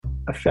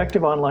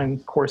effective online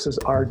courses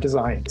are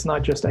designed. It's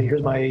not just,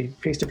 here's my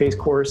face-to-face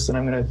course and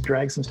I'm going to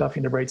drag some stuff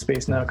into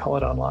Brightspace and now call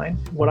it online.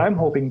 What I'm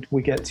hoping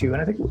we get to,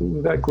 and I think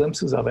we've got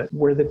glimpses of it,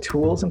 where the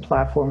tools and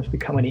platforms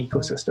become an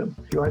ecosystem.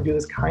 If you want to do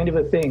this kind of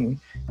a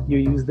thing, you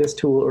use this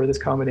tool or this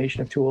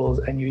combination of tools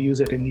and you use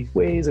it in these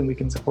ways and we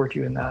can support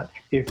you in that.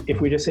 If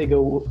we just say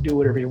go do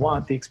whatever you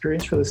want, the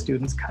experience for the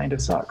students kind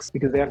of sucks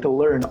because they have to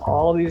learn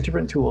all these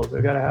different tools.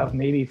 They've got to have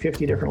maybe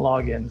 50 different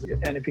logins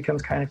and it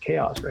becomes kind of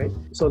chaos, right?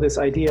 So this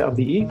idea of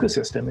the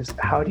ecosystem is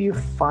how do you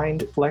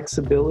find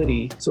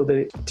flexibility so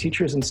that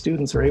teachers and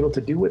students are able to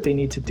do what they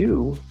need to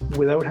do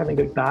without having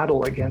to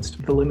battle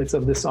against the limits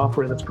of the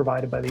software that's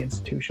provided by the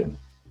institution.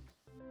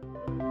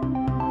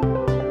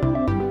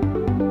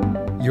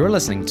 You're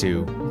listening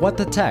to What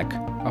the Tech,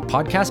 a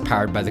podcast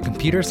powered by the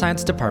Computer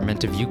Science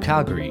Department of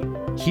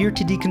UCalgary, here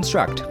to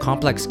deconstruct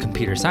complex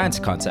computer science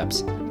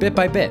concepts bit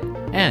by bit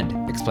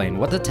and explain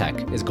what the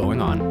tech is going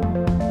on.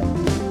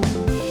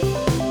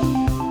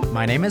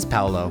 My name is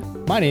Paolo.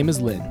 My name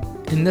is Lynn.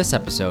 In this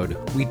episode,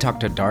 we talk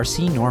to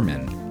Darcy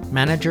Norman,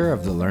 manager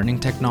of the Learning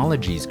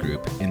Technologies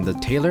Group in the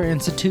Taylor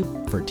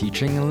Institute for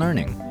Teaching and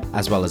Learning,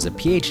 as well as a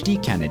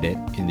PhD candidate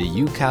in the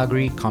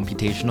UCalgary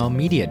Computational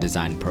Media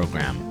Design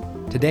program.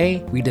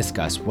 Today, we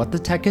discuss what the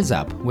tech is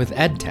up with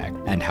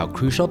EdTech and how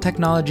crucial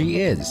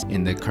technology is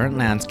in the current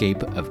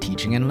landscape of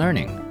teaching and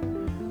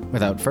learning.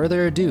 Without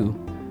further ado,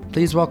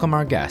 please welcome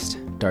our guest,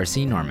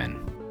 Darcy Norman.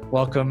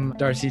 Welcome,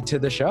 Darcy, to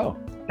the show.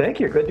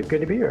 Thank you. Good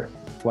to be here.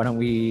 Why don't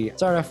we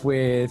start off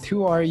with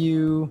who are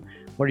you?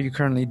 What are you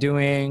currently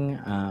doing?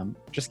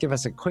 Just give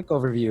us a quick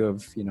overview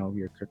of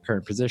your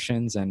current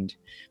positions and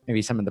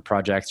maybe some of the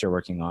projects you're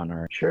working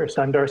on. Sure.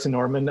 So I'm Darcy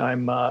Norman.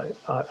 I'm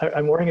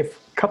wearing a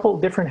couple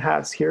different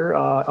hats here.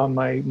 On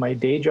my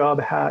day job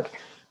hat,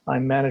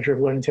 I'm manager of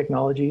learning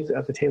technologies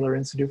at the Taylor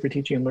Institute for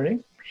Teaching and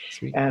Learning.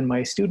 Sweet. And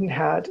my student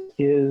hat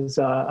is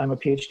I'm a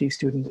PhD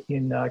student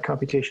in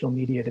computational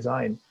media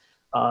design.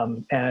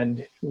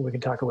 And we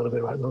can talk a little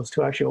bit about those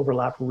two actually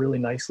overlap really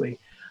nicely.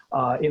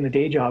 In the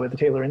day job at the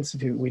Taylor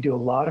Institute, we do a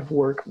lot of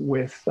work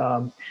with,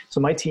 so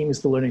my team is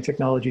the Learning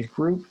Technologies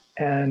Group,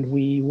 and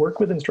we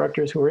work with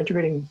instructors who are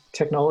integrating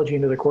technology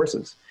into their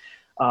courses.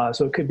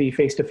 So it could be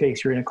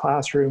face-to-face, you're in a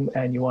classroom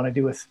and you want to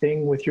do a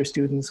thing with your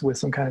students with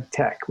some kind of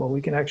tech. Well,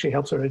 we can actually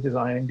help sort of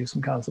design and do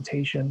some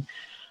consultation.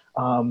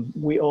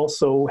 We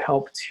also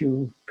help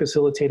to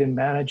facilitate and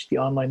manage the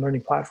online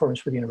learning platforms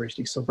for the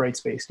university. So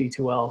Brightspace,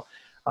 D2L,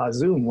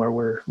 Zoom, where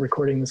we're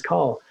recording this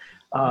call.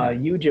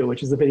 UJO,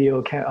 which is the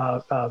video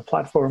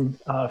platform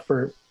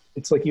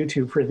it's like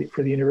YouTube for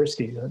the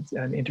university,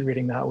 and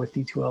integrating that with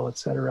D2L, et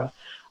cetera.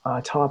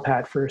 Top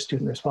Hat for a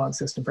student response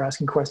system for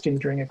asking questions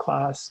during a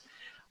class.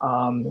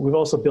 We've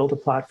also built a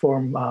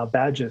platform,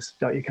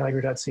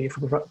 badges.ucalgary.ca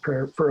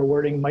for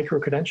awarding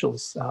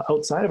micro-credentials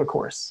outside of a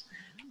course.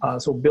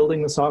 So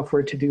building the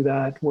software to do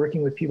that,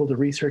 working with people to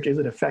research, is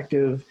it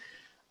effective?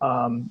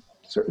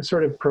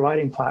 Sort of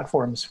providing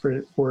platforms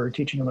for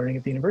teaching and learning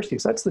at the university.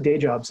 So that's the day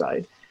job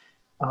side.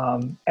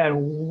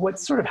 And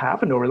what's sort of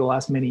happened over the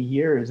last many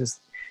years is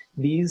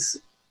these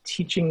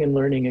teaching and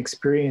learning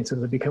experiences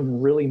have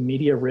become really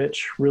media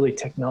rich, really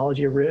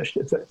technology rich.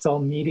 It's all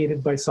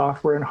mediated by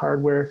software and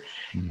hardware.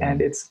 Mm-hmm.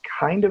 And it's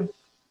kind of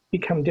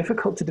become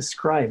difficult to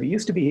describe. It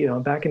used to be,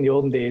 back in the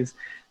olden days,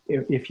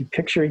 if you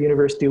picture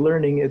university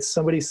learning, it's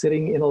somebody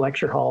sitting in a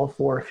lecture hall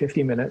for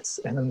 50 minutes,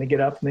 and then they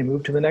get up and they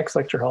move to the next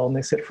lecture hall and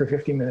they sit for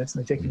 50 minutes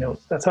and they take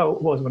notes. That's how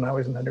it was when I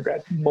was an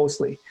undergrad,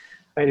 mostly.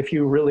 I had a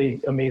few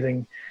really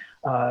amazing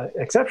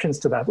exceptions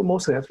to that, but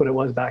mostly that's what it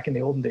was back in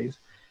the olden days.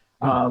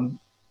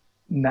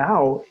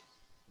 Now,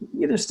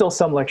 there's still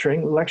some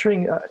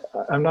lecturing.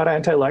 I'm not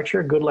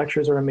anti-lecture. Good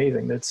lectures are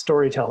amazing. It's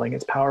storytelling.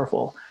 It's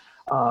powerful.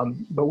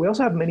 But we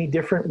also have many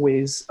different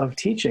ways of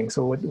teaching.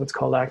 So what's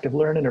called active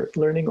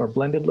learning or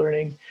blended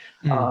learning.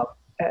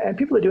 And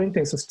people are doing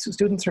things. So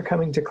students are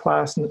coming to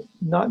class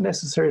not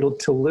necessarily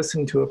to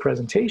listen to a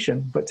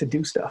presentation, but to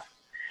do stuff.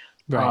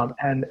 Right.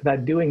 And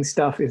that doing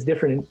stuff is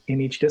different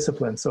in each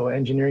discipline. So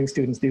engineering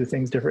students do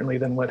things differently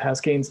than what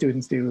Haskayne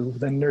students do,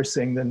 than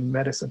nursing, than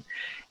medicine.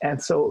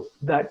 And so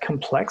that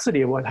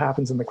complexity of what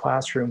happens in the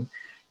classroom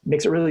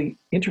makes it really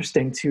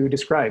interesting to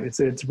describe.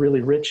 It's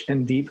really rich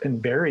and deep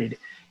and varied.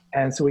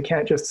 And so we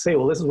can't just say,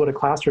 well, this is what a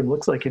classroom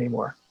looks like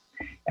anymore.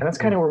 And that's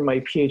kind of where my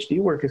PhD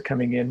work is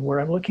coming in,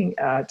 where I'm looking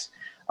at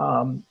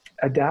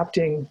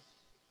adapting.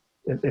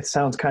 It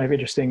sounds kind of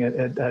interesting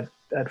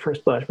at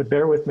first blush, but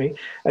bear with me,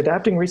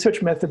 adapting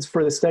research methods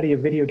for the study of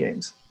video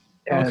games.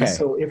 And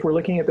so if we're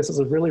looking at this as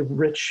a really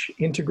rich,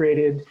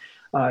 integrated,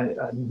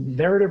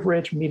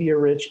 narrative-rich,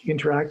 media-rich,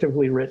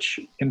 interactively rich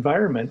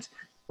environment,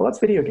 well, that's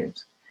video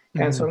games.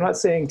 Mm-hmm. And so I'm not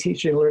saying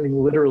teaching and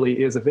learning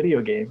literally is a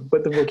video game,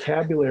 but the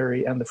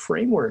vocabulary and the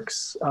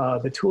frameworks,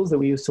 the tools that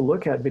we use to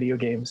look at video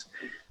games,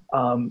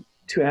 to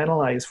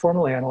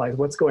formally analyze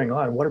what's going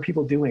on, what are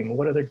people doing,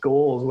 what are their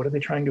goals, what are they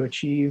trying to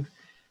achieve,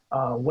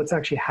 what's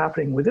actually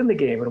happening within the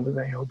game, and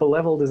the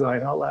level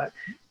design, all that.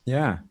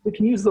 Yeah. We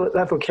can use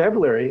that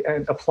vocabulary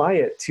and apply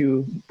it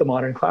to the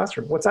modern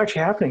classroom. What's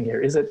actually happening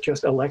here? Is it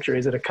just a lecture?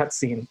 Is it a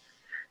cutscene?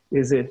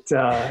 Is it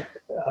a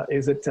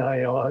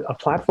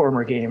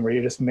platformer game where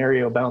you're just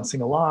Mario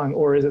bouncing along,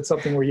 or is it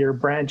something where you're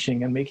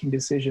branching and making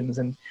decisions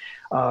and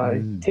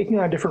taking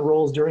on different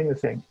roles during the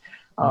thing?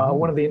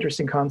 One of the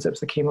interesting concepts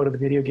that came out of the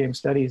video game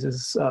studies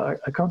is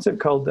a concept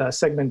called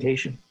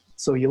segmentation.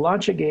 So you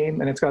launch a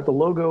game and it's got the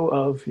logo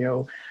of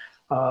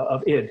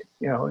of id.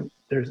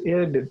 There's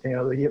id.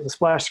 You get the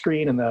splash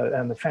screen and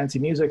the fancy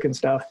music and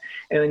stuff,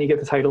 and then you get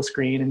the title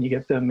screen and you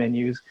get the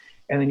menus,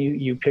 and then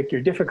you pick your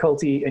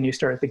difficulty and you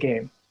start the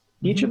game.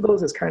 Each of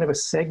those is kind of a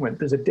segment.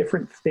 There's a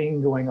different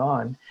thing going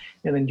on.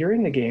 And then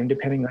during the game,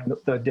 depending on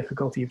the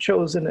difficulty you've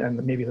chosen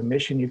and maybe the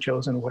mission you've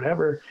chosen,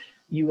 whatever,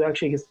 you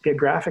actually get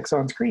graphics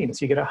on screen.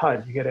 So you get a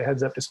HUD, you get a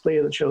heads-up display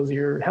that shows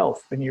your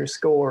health and your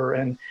score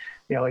and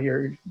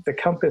the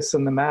compass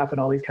and the map and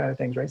all these kind of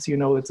things, right?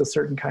 So it's a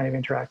certain kind of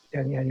interact,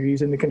 and you're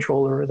using the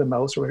controller or the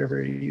mouse or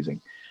whatever you're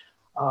using.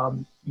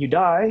 You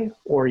die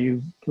or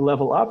you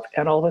level up,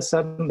 and all of a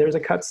sudden there's a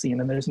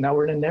cutscene, and now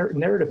we're in a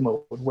narrative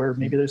mode where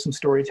maybe there's some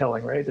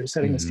storytelling, right? They're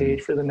setting the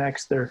stage for the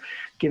next. They're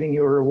giving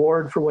you a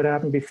reward for what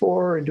happened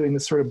before and doing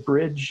this sort of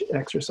bridge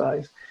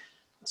exercise.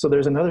 So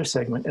there's another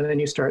segment, and then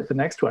you start the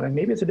next one, and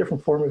maybe it's a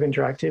different form of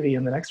interactivity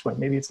in the next one.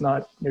 Maybe it's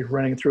not you're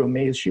running through a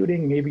maze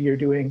shooting. Maybe you're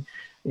doing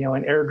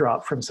an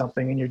airdrop from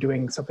something, and you're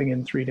doing something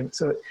in 3D.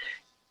 So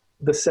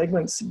the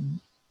segments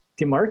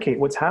demarcate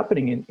what's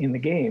happening in the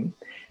game.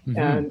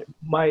 And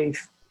my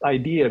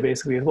idea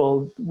basically is,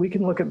 well, we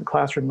can look at the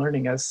classroom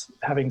learning as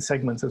having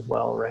segments as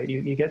well, right?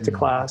 You get to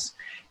class,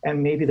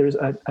 and maybe there's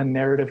a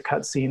narrative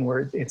cutscene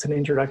where it's an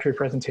introductory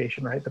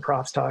presentation, right? The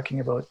prof's talking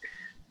about,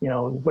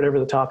 whatever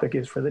the topic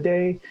is for the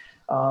day.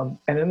 And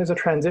then there's a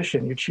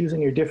transition. You're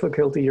choosing your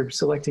difficulty, you're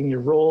selecting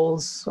your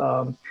roles.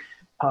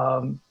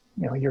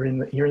 You're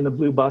in the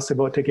blue bus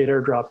about to get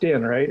airdropped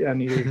in, right?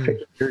 And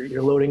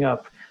you're loading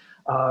up.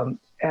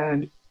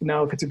 And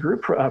now if it's a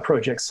group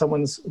project,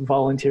 someone's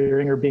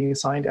volunteering or being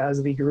assigned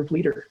as the group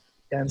leader,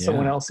 and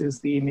someone else is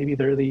maybe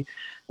they're the,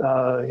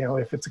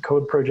 if it's a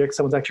code project,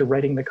 someone's actually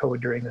writing the code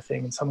during the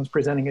thing and someone's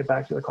presenting it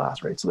back to the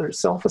class, right? So they're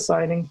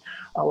self-assigning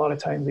a lot of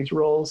times these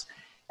roles,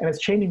 and it's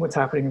changing what's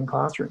happening in the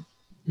classroom.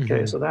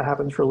 Okay, so that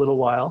happens for a little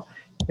while.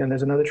 And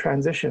there's another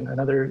transition,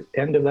 another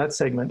end of that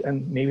segment,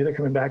 and maybe they're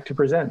coming back to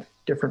present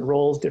different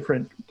roles,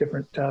 different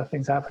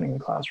things happening in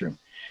the classroom.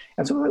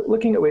 And so we're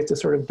looking at ways to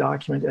sort of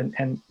document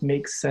and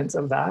make sense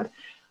of that,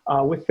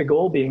 with the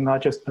goal being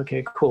not just,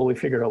 okay, cool, we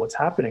figured out what's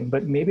happening,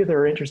 but maybe there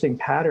are interesting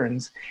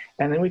patterns.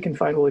 And then we can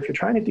find, well, if you're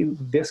trying to do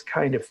this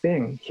kind of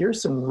thing,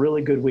 here's some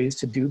really good ways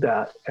to do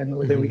that. And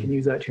then we can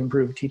use that to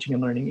improve teaching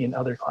and learning in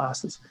other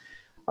classes.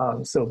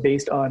 So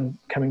based on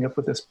coming up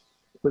with this,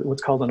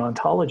 what's called an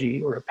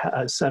ontology, or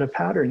a set of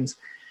patterns,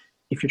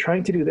 if you're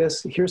trying to do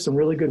this, here's some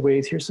really good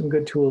ways, here's some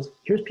good tools,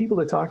 here's people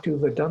to talk to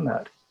that have done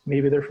that.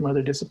 Maybe they're from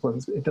other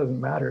disciplines. It doesn't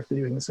matter if they're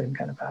doing the same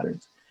kind of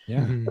patterns.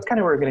 Yeah. That's kind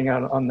of where we're getting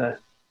out on the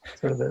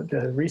sort of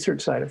the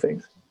research side of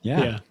things.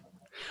 Yeah.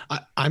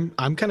 I'm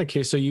kind of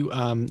curious. So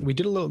we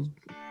did a little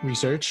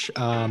research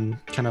kind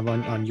of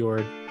on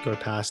your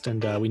past,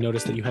 and we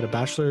noticed that you had a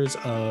Bachelor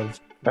of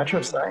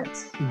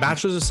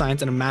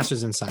Science and a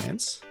Master's in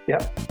Science.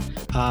 Yeah.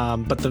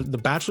 But the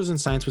Bachelor's in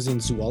Science was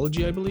in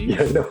zoology, I believe.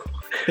 Yeah, no.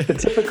 The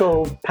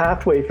typical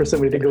pathway for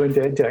somebody to go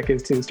into EdTech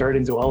is to start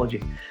in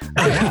zoology.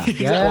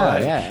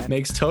 Yeah.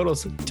 Makes total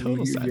sense.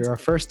 You're our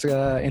first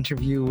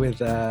interview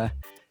with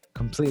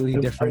completely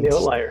different. The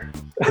outlier.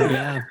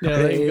 Yeah,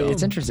 there you go.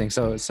 It's interesting.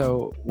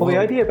 So well, the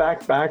idea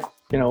back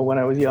when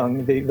I was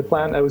young, the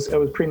plan, I was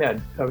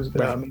pre-med. I was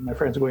me and my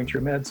friends were going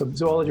through med, so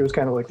zoology was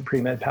kind of like the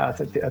pre-med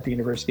path at the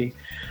university.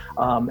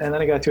 And then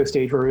I got to a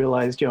stage where I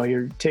realized,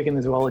 you're taking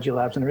the zoology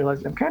labs, and I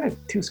realized I'm kind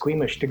of too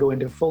squeamish to go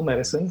into full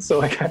medicine.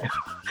 So I kind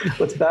of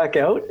let's back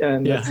out,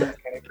 and that's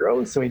kind of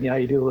gross. So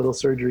you do little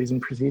surgeries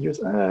and procedures.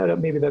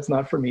 Maybe that's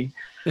not for me.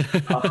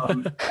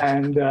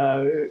 And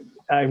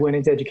I went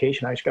into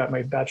education. I got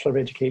my Bachelor of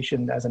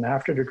Education as an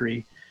after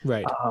degree.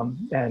 Right.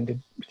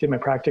 And did my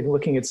practicum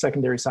looking at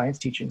secondary science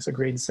teaching, so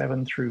grades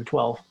 7 through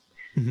 12.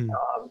 And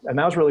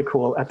that was really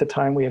cool. At the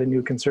time, we had a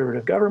new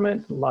conservative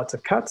government, lots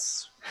of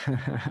cuts,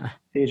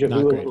 deja vu a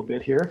little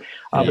bit here,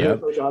 but there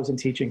were no jobs in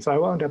teaching. So I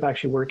wound up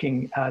actually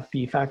working at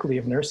the Faculty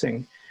of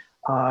Nursing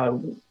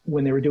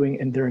when they were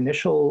doing their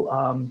initial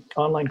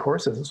online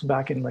courses. This was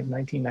back in like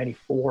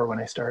 1994 when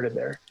I started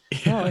there.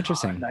 Oh,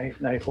 interesting.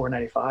 94,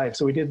 95.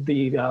 So we did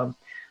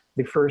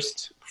the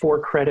first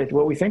 4-credit,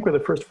 what we think were the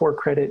first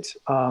 4-credit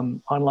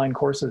online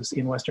courses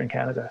in Western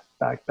Canada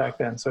back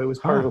then. So it was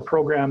part of a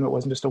program. It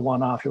wasn't just a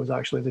one-off. It was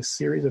actually this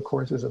series of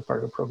courses as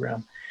part of a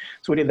program.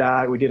 So we did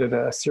that. We did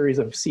a series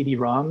of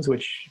CD-ROMs,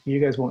 which you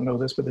guys won't know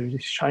this, but they're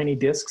these shiny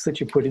discs that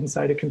you put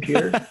inside a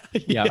computer.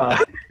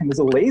 And there's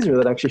a laser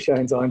that actually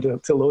shines on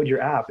to load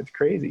your app. It's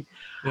crazy.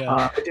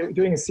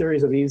 Doing a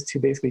series of these to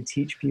basically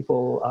teach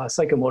people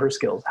psychomotor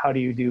skills. How do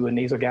you do a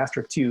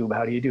nasogastric tube?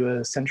 How do you do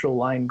a central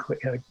line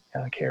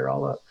care?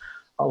 All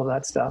of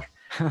that stuff.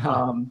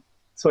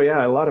 So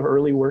a lot of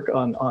early work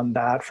on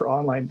that for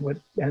online,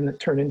 and it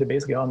turned into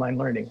basically online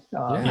learning.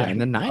 In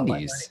the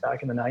 90s.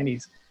 Back in the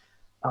 90s.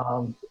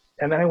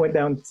 And then I went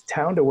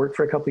downtown to work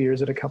for a couple of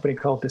years at a company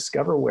called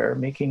Discoverware,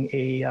 making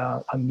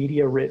a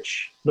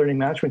media-rich learning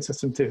management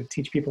system to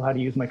teach people how to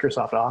use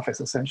Microsoft Office,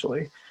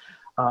 essentially.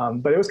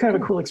 But it was kind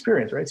of a cool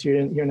experience, right? So you're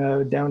in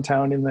a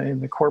downtown in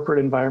the corporate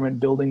environment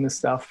building this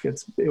stuff.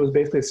 It was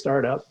basically a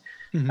startup,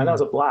 and that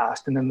was a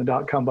blast. And then the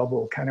dot-com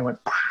bubble kind of went,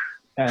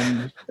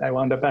 and I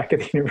wound up back at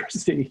the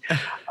university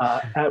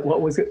at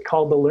what was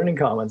called the Learning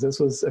Commons. This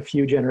was a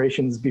few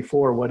generations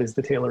before what is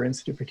the Taylor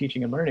Institute for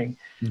Teaching and Learning,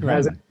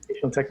 as an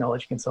educational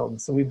technology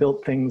consultant. So we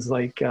built things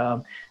like,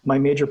 my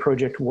major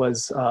project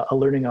was a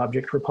learning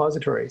object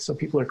repository. So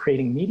people are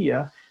creating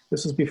media.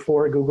 This was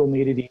before Google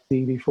made it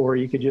easy, before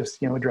you could just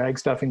drag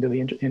stuff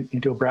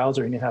into a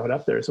browser and you have it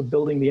up there. So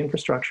building the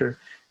infrastructure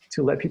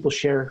to let people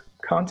share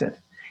content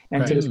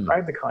and to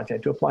describe the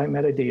content, to apply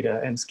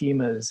metadata and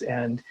schemas.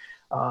 And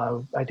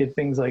I did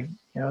things like,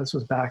 this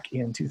was back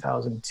in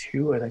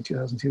 2002, I think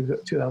 2002,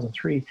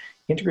 2003,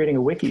 integrating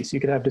a wiki so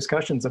you could have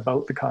discussions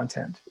about the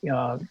content,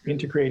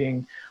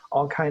 integrating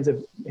all kinds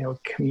of,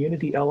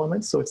 community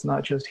elements. So it's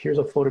not just, here's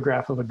a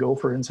photograph of a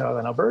gopher in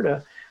southern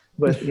Alberta,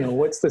 but,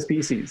 what's the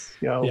species?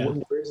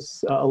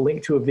 Where's a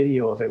link to a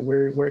video of it?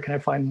 Where can I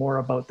find more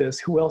about this?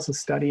 Who else is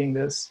studying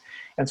this?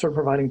 And sort of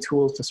providing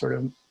tools to sort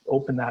of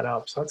open that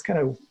up. So that's kind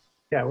of,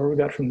 where we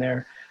got from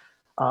there.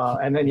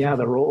 And then,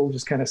 the role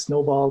just kind of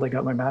snowballed. I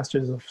got my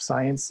master's of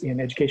science in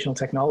educational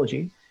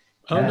technology.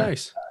 Oh,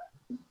 nice.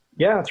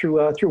 Through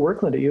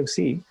Workland at U of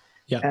C.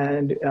 Yeah.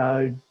 And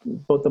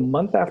about the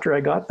month after I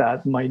got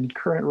that, my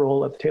current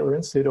role at the Taylor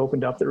Institute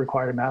opened up that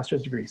required a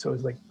master's degree. So it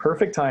was like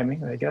perfect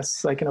timing. I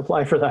guess I can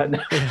apply for that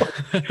now.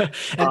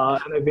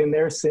 And I've been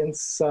there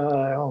since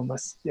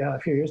almost a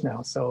few years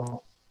now.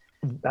 So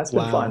that's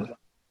been fun.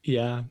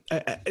 Yeah.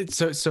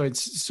 So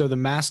the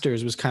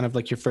master's was kind of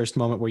like your first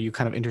moment where you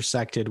kind of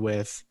intersected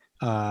with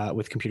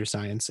computer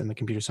science and the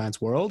computer science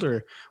world,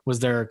 or was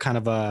there kind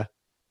of a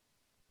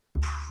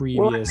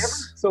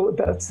previous? So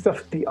that's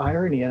the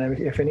irony. And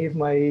if any of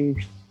my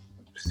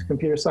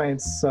computer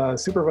science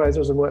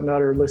supervisors and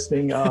whatnot are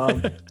listening,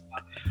 but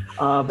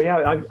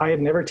I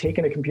had never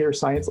taken an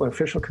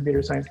official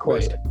computer science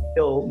course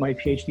until my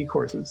PhD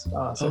courses,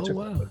 such as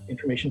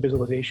information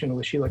visualization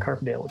with Sheila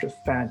Carpendale, which was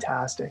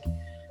fantastic.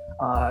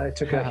 I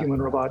took a human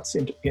robots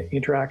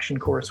interaction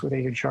course with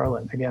Ahud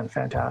Charlin. Again,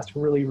 fantastic,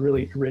 really,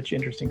 really rich,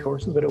 interesting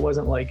courses, but it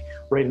wasn't like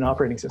write an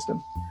operating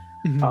system.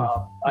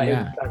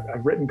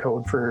 I've written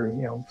code for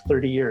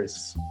 30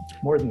 years,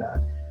 more than that,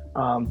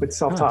 but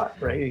self-taught,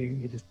 right?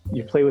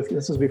 You play with.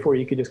 This was before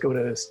you could just go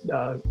to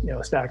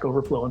Stack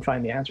Overflow and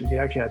find the answers. You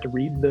actually had to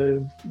read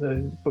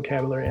the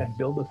vocabulary and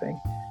build the thing.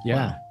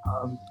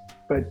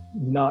 But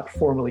not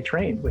formally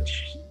trained,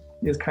 which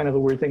is kind of a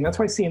weird thing. That's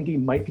why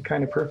CMD might be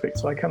kind of perfect.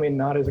 So I come in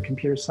not as a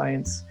computer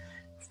science,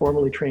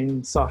 formally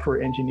trained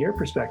software engineer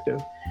perspective,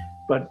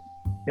 but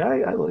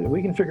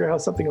we can figure out how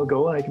something will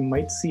go, and I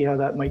might see how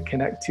that might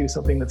connect to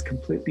something that's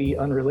completely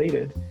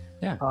unrelated.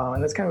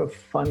 And that's kind of a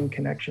fun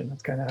connection.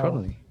 That's kind of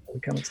how we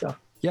come at stuff.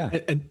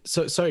 And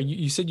so, sorry,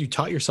 you said you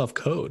taught yourself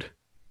code.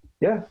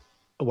 Yeah.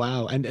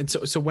 Wow. And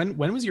so when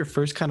was your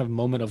first kind of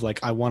moment of like,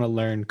 I want to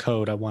learn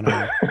code? I want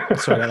to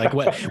sort of like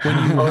when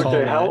you recall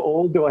that? How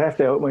old do I have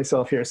to out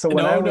myself here? So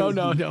when I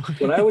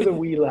was a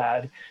wee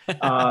lad,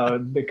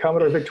 the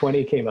Commodore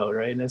VIC-20 came out,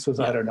 right? And this was,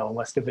 I don't know,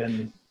 must have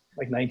been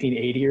like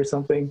 1980 or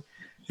something.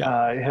 It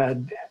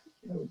had,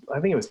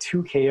 I think it was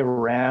 2K of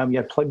RAM. You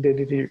had plugged it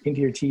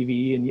into your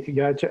TV, and you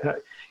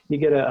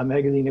get a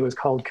magazine. It was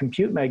called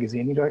Compute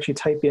Magazine. You'd actually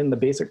type in the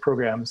basic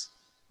programs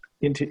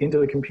into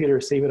the computer,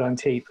 save it on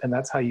tape, and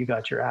that's how you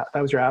got your app.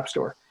 That was your app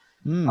store.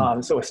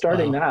 So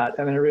starting that,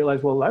 and then I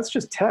realized, well, that's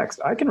just text.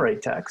 I can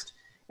write text.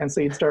 And so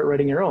you'd start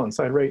writing your own.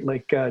 So I'd write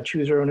like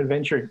choose your own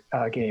adventure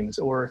games,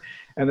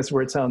 and this is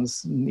where it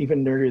sounds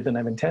even nerdier than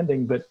I'm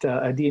intending, but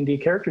a D&D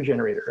character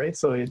generator, right?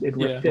 So it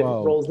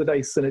rolls the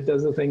dice and it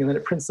does the thing, and then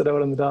it prints it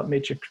out on the dot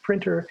matrix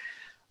printer,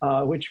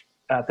 which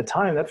at the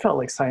time that felt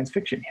like science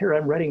fiction. Here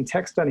I'm writing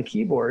text on a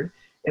keyboard,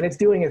 and it's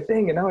doing a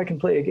thing, and now I can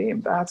play a game.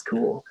 That's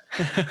cool.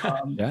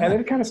 And then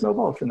it kind of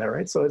snowballed from there,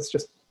 right? So it's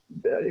just,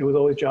 it was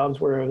always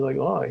jobs where I was like,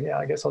 oh yeah,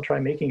 I guess I'll try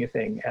making a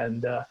thing.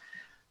 And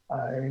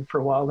for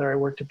a while there, I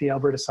worked at the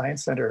Alberta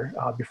Science Centre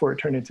before it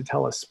turned into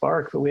TELUS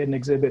Spark, but we had an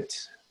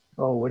exhibit,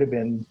 would have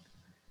been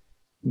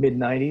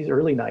mid-90s,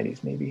 early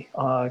 90s maybe,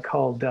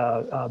 called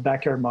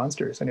Backyard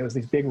Monsters. And it was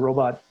these big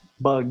robot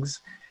bugs.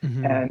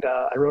 And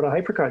I wrote a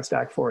HyperCard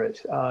stack for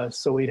it.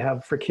 So we'd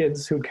have for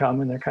kids who'd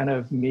come and they're kind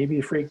of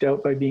maybe freaked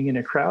out by being in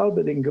a crowd,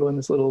 but they can go in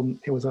this little,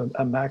 it was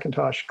a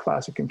Macintosh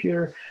classic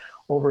computer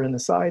over in the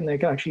side, and they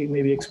can actually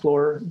maybe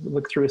explore,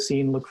 look through a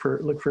scene, look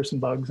for some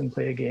bugs and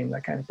play a game,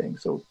 that kind of thing.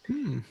 So,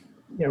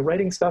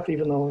 writing stuff,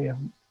 even though,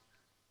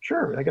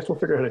 sure, I guess we'll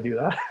figure out how to do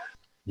that.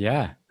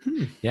 Yeah.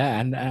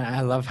 And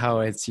I love how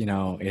it's,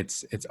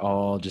 it's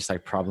all just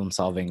like problem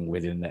solving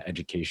within the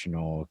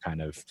educational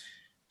kind of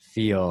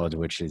field,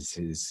 which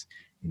is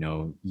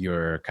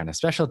your kind of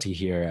specialty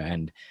here.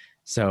 And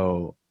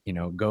so,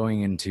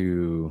 going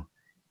into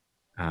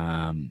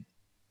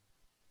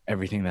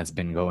everything that's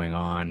been going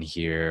on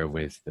here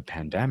with the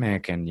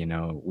pandemic, and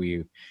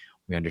we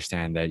we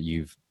understand that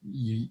you've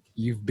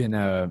been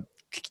a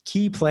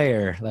key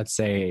player, let's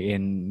say,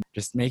 in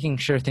just making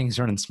sure things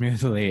run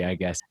smoothly, I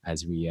guess,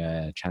 as we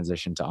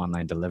transition to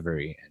online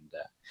delivery. And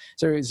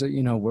so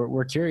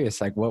we're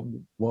curious, like what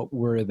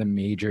were the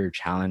major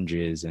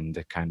challenges and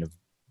the kind of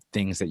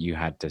things that you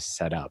had to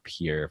set up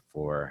here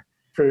for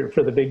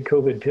the big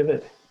COVID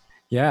pivot?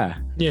 Yeah.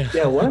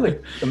 One of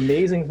the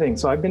amazing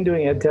things. So I've been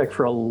doing ed tech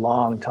for a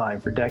long time,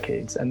 for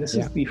decades, and this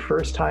is the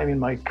first time in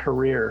my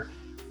career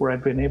where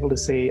I've been able to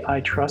say, I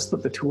trust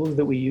that the tools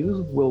that we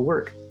use will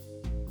work.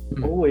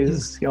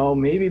 Always,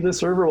 maybe the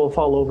server will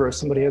fall over if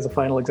somebody has a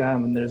final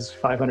exam and there's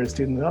 500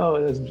 students.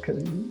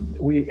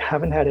 We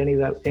haven't had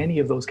any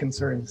of those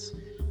concerns,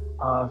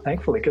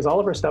 thankfully, because all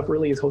of our stuff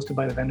really is hosted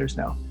by the vendors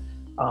now.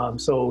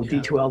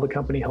 D2L, the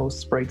company,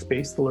 hosts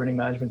Brightspace, the learning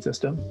management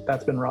system.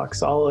 That's been rock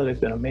solid. It's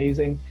been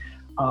amazing.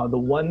 The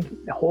one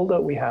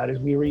holdout we had is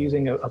we were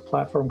using a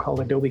platform called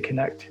Adobe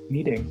Connect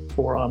Meeting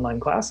for online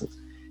classes.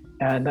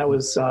 And that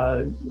was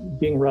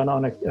being run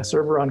on a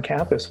server on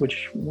campus,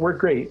 which worked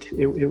great.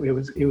 It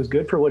was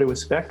good for what it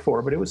was spec'd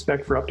for, but it was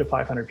spec'd for up to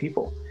 500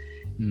 people.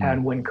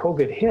 And when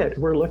COVID hit,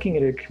 we're looking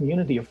at a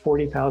community of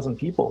 40,000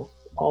 people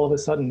all of a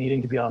sudden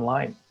needing to be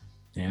online.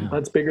 Yeah.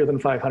 That's bigger than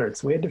 500.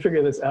 So we had to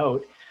figure this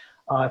out.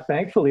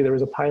 Thankfully, there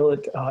was a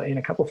pilot in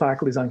a couple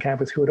faculties on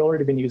campus who had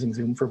already been using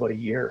Zoom for about a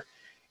year.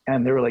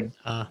 And they were like,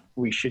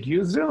 we should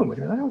use Zoom. And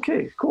we're like,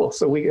 okay, cool.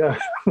 So we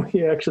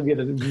actually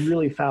did a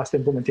really fast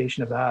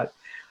implementation of that.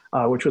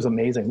 Which was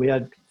amazing. We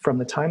had, from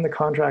the time the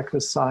contract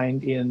was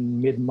signed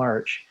in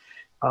mid-March,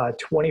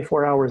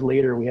 24 hours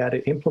later, we had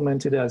it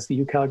implemented as the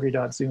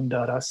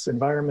ucalgary.zoom.us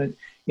environment,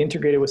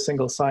 integrated with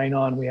single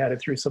sign-on. We had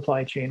it through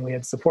supply chain. We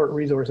had support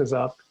resources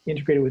up,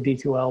 integrated with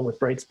D2L, with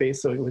Brightspace,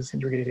 so it was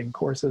integrated in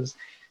courses.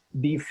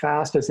 The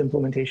fastest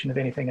implementation of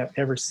anything I've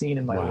ever seen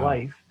in my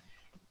life.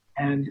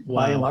 And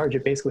by and large,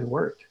 it basically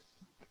worked,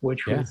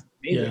 which was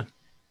amazing.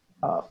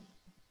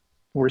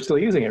 We're still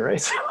using it, right?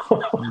 So,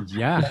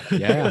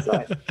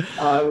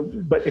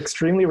 but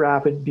extremely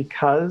rapid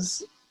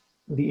because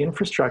the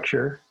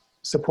infrastructure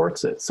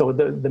supports it. So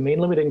the main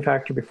limiting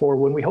factor before,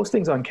 when we host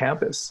things on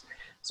campus,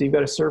 so you've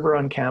got a server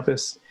on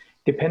campus,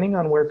 depending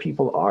on where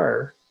people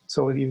are.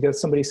 So if you've got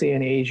somebody, say,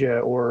 in Asia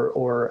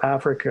or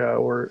Africa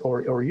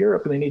or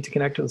Europe, and they need to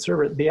connect to the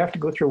server, they have to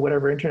go through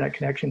whatever internet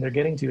connection they're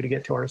getting to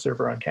get to our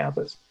server on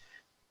campus.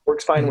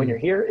 Works fine when you're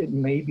here. It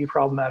may be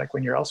problematic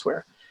when you're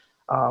elsewhere.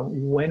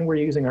 When we're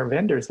using our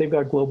vendors, they've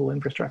got global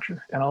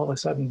infrastructure, and all of a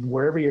sudden,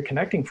 wherever you're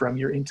connecting from,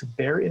 you're into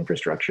their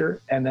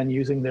infrastructure, and then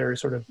using their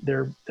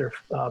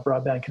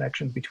broadband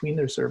connections between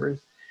their servers,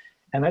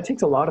 and that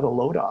takes a lot of the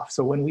load off.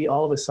 So when we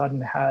all of a sudden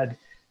had,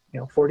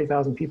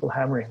 40,000 people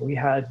hammering, we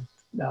had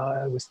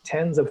it was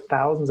tens of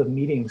thousands of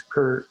meetings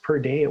per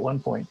day at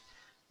one point,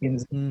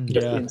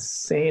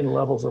 insane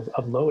levels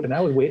of load, and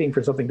I was waiting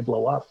for something to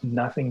blow up.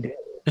 Nothing did.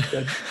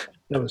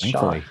 That was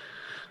shocked.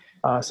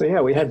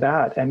 We had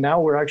that, and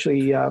now we're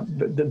actually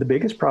the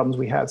biggest problems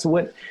we had. So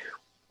what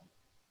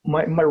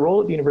my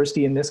role at the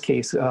university in this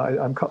case,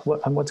 I'm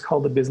what's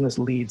called the business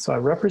lead. So I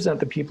represent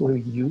the people who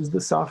use the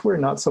software,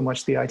 not so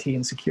much the IT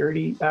and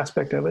security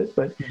aspect of it,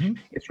 but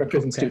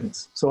instructors and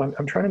students. So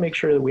I'm trying to make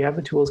sure that we have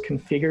the tools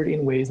configured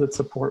in ways that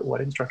support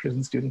what instructors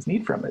and students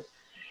need from it.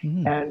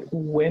 And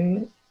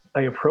when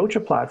I approach a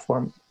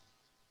platform,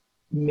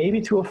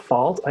 maybe to a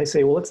fault, I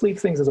say, well, let's leave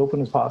things as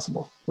open as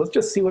possible. Let's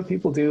just see what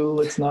people do.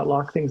 Let's not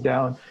lock things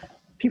down.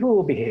 People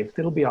will behave.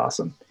 It'll be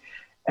awesome.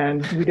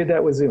 And we did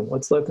that with Zoom.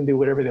 Let's let them do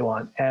whatever they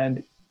want.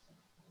 And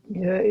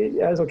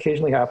as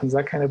occasionally happens,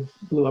 that kind of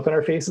blew up in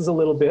our faces a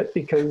little bit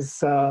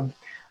because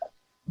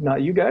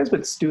not you guys,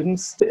 but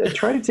students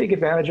try to take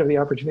advantage of the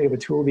opportunity of a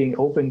tool being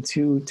open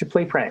to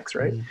play pranks,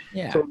 right?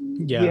 So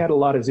we had a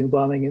lot of Zoom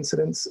bombing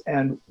incidents,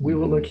 and we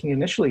were looking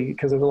initially,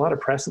 because there was a lot of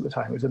press at the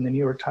time. It was in the New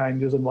York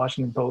Times, it was in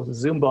Washington Post,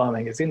 Zoom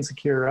bombing, it's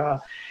insecure.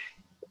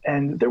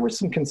 And there were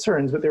some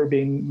concerns, but they were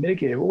being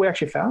mitigated. What we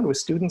actually found was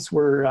students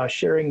were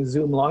sharing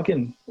Zoom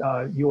login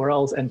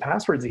URLs and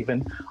passwords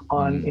even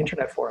on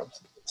internet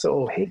forums.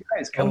 So, hey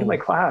guys, come to my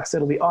class,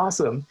 it'll be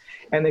awesome.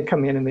 And they'd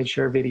come in and they'd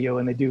share video,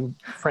 and they do,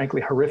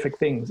 frankly, horrific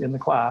things in the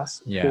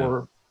class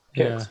for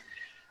kids.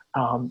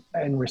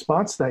 In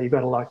response to that, you've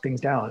got to lock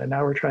things down. And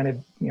now we're trying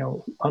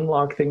to,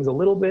 unlock things a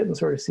little bit and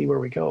sort of see where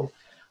we go.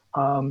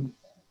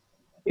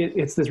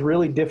 It's this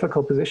really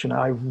difficult position.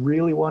 I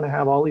really want to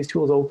have all these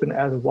tools open,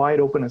 as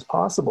wide open as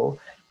possible,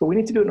 but we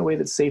need to do it in a way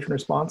that's safe and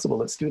responsible,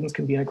 that students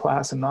can be in a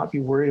class and not be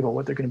worried about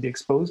what they're going to be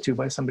exposed to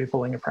by somebody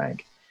pulling a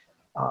prank.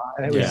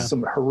 And it was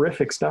some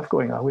horrific stuff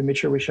going on. We made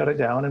sure we shut it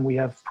down, and we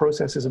have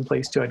processes in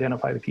place to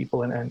identify the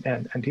people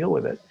and deal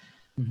with it.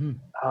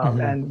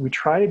 And we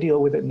try to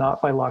deal with it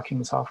not by locking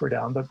the software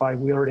down, but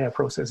we already have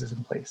processes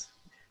in place.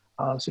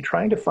 So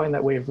trying to find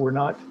that way of, we're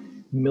not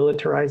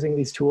militarizing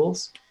these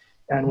tools,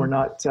 and we're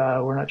not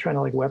trying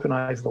to like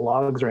weaponize the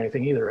logs or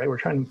anything either,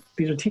 right?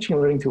 These are teaching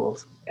and learning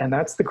tools, and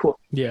that's the cool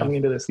thing coming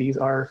into this. These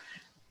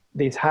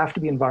have to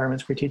be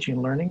environments for teaching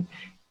and learning.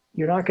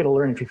 You're not going to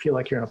learn if you feel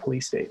like you're in a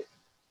police state.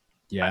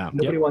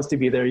 Nobody wants to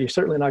be there. You're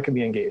certainly not going to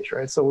be engaged,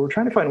 right? So we're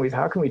trying to find ways,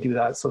 how can we do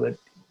that so that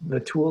the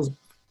tools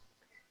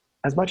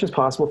as much as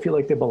possible, feel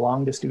like they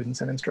belong to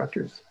students and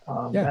instructors,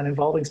 and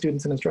involving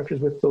students and instructors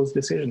with those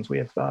decisions. We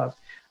have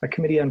a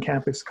committee on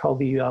campus called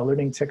the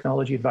Learning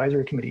Technology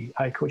Advisory Committee.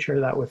 I co-chair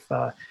that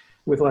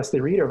with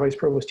Leslie Reed, our Vice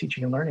Provost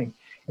Teaching and Learning.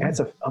 And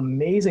it's an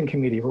amazing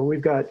committee where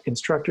we've got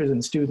instructors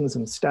and students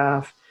and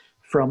staff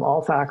from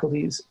all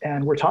faculties.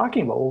 And we're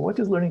talking about, well, what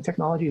does learning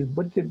technologies,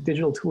 what do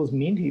digital tools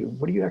mean to you?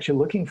 What are you actually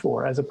looking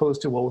for? As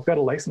opposed to, well, we've got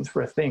a license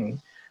for a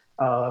thing.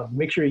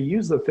 Make sure you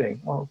use the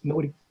thing. Well,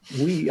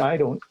 I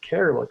don't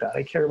care about that.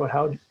 I care about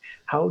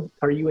how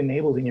are you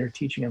enabled in your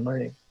teaching and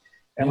learning?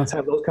 And let's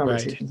have those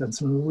conversations. Right. And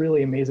some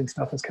really amazing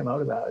stuff has come out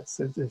of that.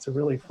 It's a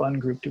really fun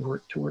group to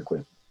work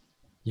with.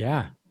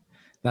 Yeah.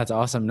 That's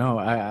awesome. No,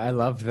 I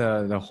love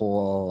the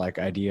whole like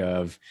idea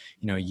of,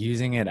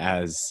 using it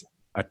as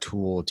a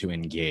tool to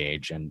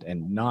engage and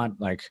not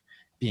like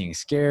being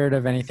scared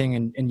of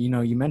anything. And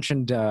you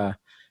mentioned,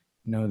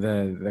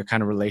 the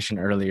kind of relation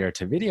earlier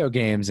to video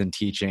games and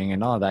teaching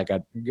and all of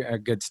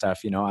that good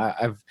stuff.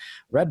 I've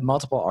read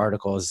multiple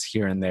articles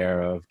here and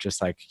there of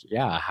just like,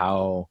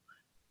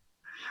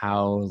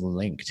 how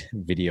linked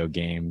video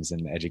games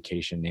and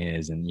education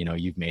is. And,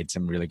 you've made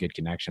some really good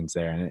connections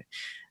there. And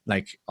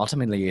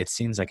ultimately it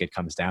seems like it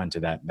comes down to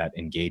that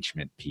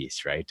engagement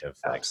piece, right? Of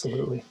like,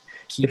 absolutely.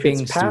 Keeping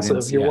if it's passive,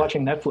 students, you're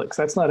watching Netflix.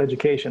 That's not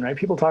education, right?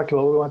 People talk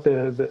about, we want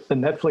the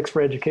Netflix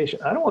for education.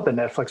 I don't want the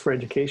Netflix for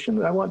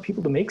education. I want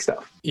people to make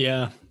stuff.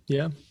 Yeah.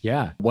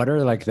 What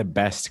are like the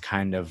best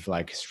kind of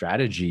like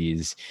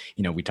strategies?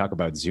 We talk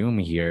about Zoom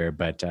here,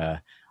 but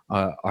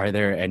are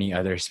there any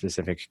other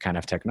specific kind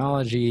of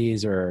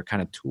technologies or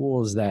kind of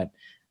tools that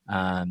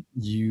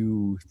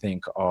you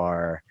think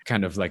are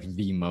kind of like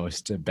the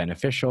most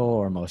beneficial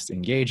or most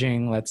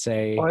engaging, let's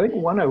say? Well, I think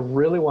one I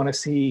really want to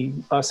see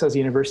us as a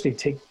university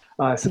take,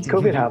 since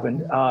COVID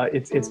happened,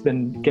 it's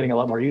been getting a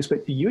lot more use,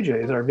 but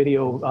Yuja is our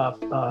video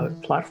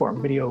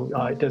platform.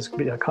 It does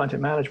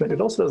content management.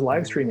 It also does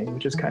live streaming,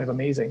 which is kind of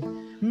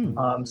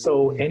amazing.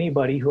 So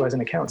anybody who has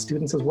an account,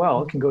 students as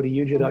well, can go to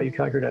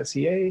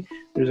yuja.ucalgary.ca.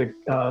 There's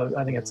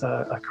I think it's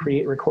a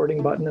create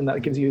recording button, and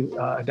that gives you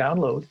a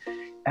download.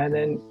 And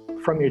then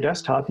from your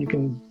desktop, you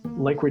can,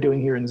 like we're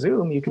doing here in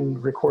Zoom, you can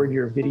record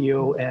your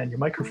video and your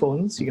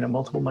microphones. You can have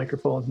multiple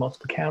microphones,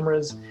 multiple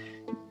cameras,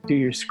 do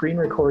your screen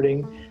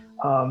recording,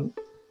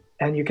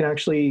 and you can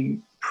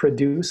actually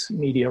produce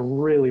media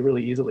really,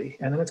 really easily.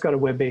 And then it's got a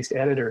web-based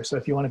editor. So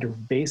if you want to do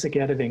basic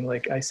editing,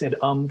 like I said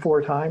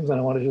 4 times and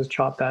I want to just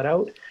chop that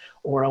out,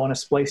 or I want to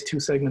splice 2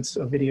 segments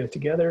of video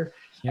together,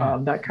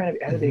 that kind of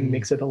editing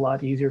makes it a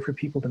lot easier for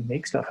people to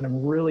make stuff. And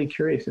I'm really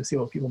curious to see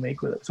what people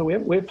make with it. So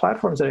we have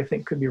platforms that I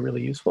think could be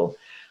really useful.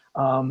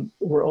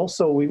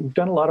 We've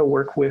done a lot of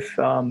work with,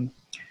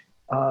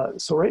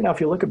 so right now, if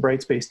you look at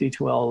Brightspace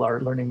D2L,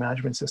 our learning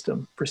management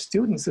system, for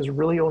students, there's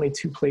really only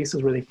 2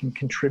 places where they can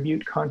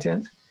contribute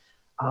content.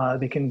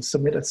 They can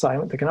submit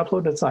assignment, they can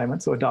upload an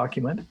assignment, so a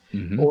document,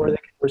 or they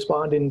can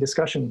respond in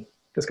discussion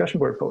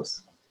board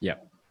posts. Yeah.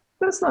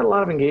 That's not a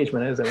lot of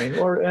engagement, is it?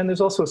 And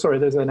there's also,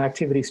 there's an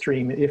activity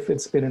stream. If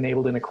it's been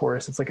enabled in a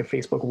course, it's like a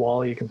Facebook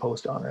wall you can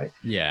post on, right?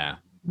 Yeah.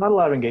 Not a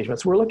lot of engagement.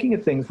 So we're looking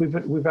at things.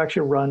 We've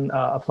actually run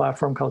a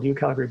platform called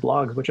UCalgary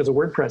Blogs, which is a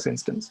WordPress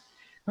instance.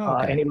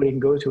 Okay. Anybody can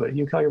go to it,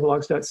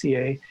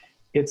 ucalgaryblogs.ca.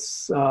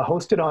 It's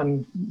hosted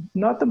on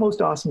not the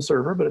most awesome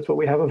server, but it's what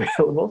we have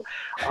available.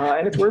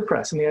 And it's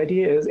WordPress. And the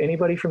idea is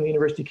anybody from the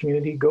university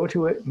community, go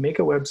to it, make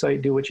a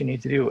website, do what you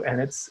need to do. And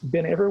it's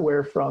been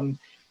everywhere from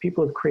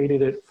people have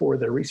created it for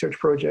their research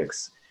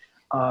projects.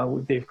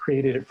 They've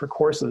created it for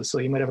courses. So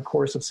you might have a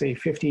course of, say,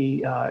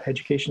 50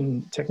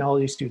 education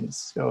technology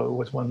students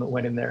was one that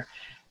went in there.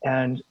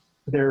 And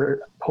they're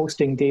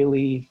posting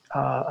daily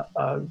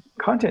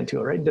content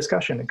to it, right?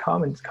 Discussion and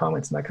comments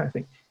and that kind of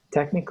thing.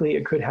 Technically,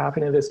 it could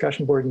happen in a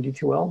discussion board in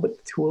D2L, but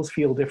the tools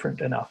feel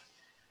different enough.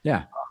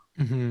 Yeah.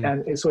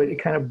 And so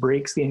it kind of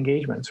breaks the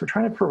engagement. So we're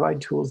trying to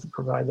provide tools that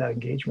provide that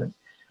engagement.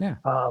 Yeah.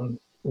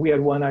 We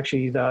had one,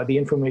 actually, the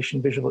information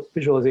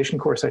visualization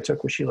course I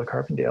took with Sheila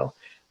Carpendale.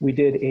 We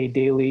did a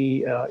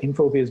daily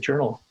InfoViz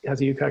journal as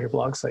a UCalgary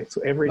blog site.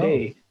 So every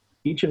day,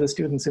 each of the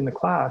students in the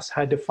class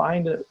had to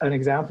find an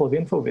example of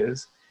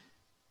InfoViz,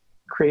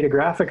 create a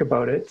graphic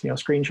about it,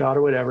 screenshot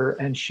or whatever,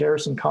 and share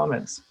some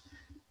comments.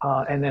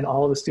 And then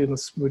all of the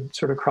students would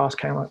sort of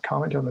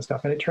comment on the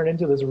stuff. And it turned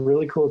into this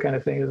really cool kind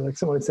of thing. Like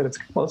someone said, it's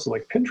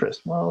like Pinterest.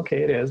 Well,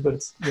 okay, it is, but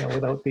it's,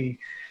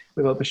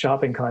 without the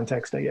shopping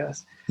context, I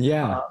guess.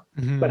 Yeah.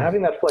 But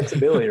having that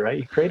flexibility, right?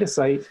 You create a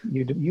site,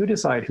 you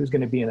decide who's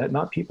going to be in it,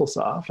 not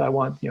PeopleSoft. I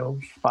want,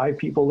 5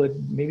 people that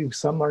maybe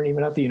some aren't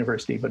even at the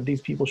university, but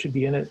these people should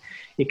be in it.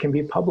 It can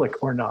be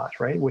public or not,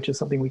 right? Which is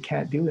something we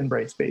can't do in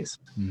Brightspace.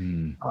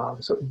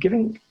 So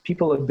giving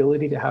people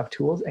ability to have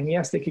tools, and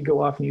yes, they could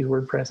go off and use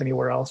WordPress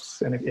anywhere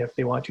else. And if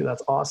they want to,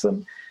 that's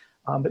awesome.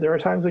 But there are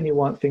times when you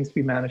want things to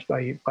be managed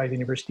by the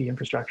university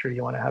infrastructure.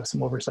 You want to have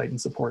some oversight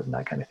and support and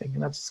that kind of thing.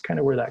 And that's kind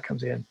of where that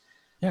comes in.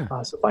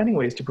 Yeah. So finding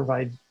ways to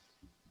provide,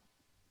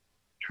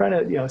 trying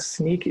to,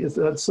 sneak,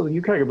 so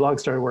the UCalgary blog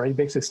started where I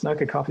basically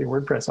snuck a copy of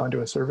WordPress onto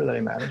a server that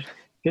I managed.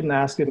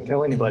 Didn't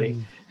tell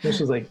anybody.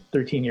 This was like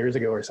 13 years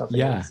ago or something.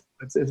 Yeah.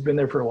 It's been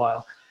there for a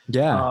while.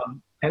 Yeah.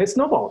 And it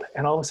snowballed,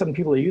 and all of a sudden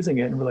people are using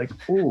it, and we're like,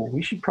 "Ooh,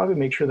 we should probably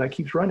make sure that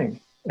keeps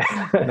running."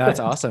 That's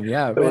awesome.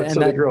 Yeah. So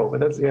they grow,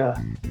 but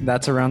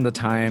that's around the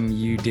time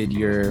you did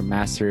your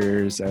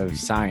Master's of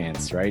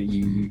Science, right?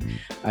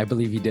 I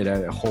believe you did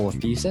a whole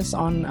thesis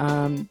on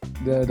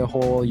the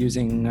whole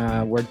using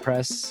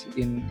WordPress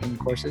in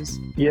courses.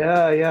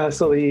 Yeah.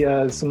 So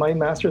my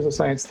Master's of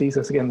Science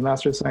thesis, again,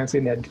 Master's of Science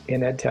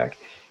in Ed Tech,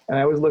 and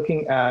I was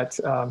looking at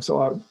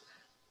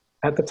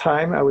at the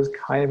time, I was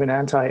kind of an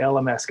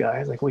anti-LMS guy. I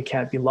was like, we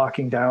can't be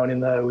locking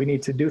down we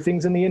need to do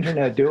things in the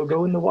internet,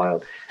 go in the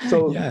wild.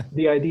 So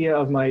The idea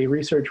of my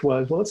research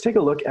was, well, let's take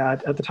a look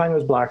at the time it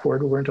was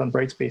Blackboard. We weren't on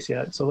Brightspace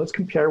yet. So let's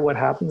compare what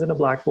happens in a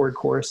Blackboard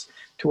course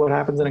to what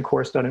happens in a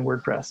course done in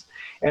WordPress.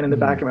 And in the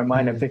back of my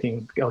mind, I'm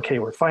thinking, okay,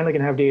 we're finally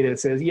going to have data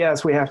that says,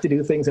 yes, we have to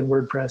do things in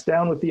WordPress,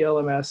 down with the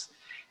LMS.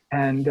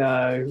 And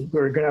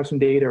we're going to have some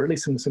data, or at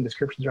least some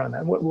descriptions around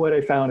that. And what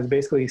I found is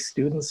basically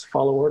students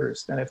follow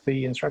orders. And if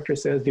the instructor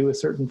says do a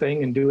certain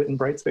thing and do it in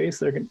Brightspace,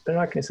 they're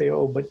not going to say,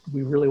 oh, but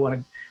we really want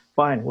to,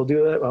 fine, we'll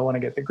do it. I want to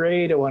get the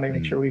grade. I want to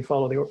make sure we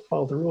follow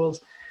the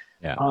rules.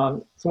 Yeah.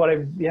 So what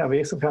I've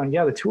basically found,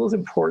 the tool is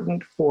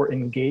important for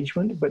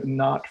engagement, but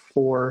not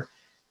for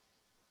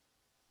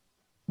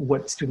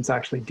what students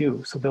actually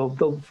do. So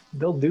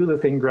they'll do the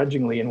thing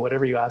grudgingly in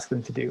whatever you ask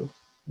them to do.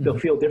 They'll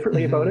feel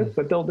differently about it,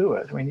 but they'll do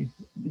it. I mean,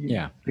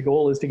 the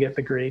goal is to get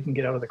the grade and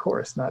get out of the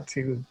course, not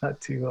to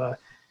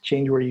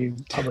change where you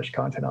publish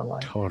content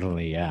online.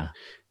 Totally, yeah.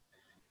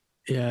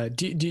 Yeah.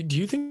 Do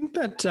you think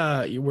that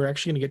we're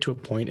actually going to get to a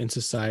point in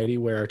society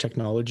where our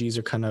technologies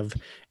are kind of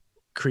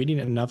creating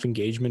enough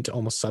engagement to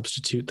almost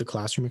substitute the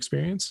classroom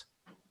experience?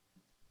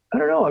 I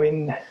don't know. I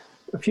mean,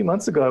 a few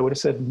months ago, I would have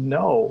said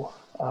no.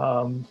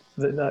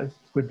 That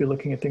would be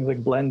looking at things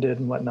like blended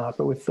and whatnot,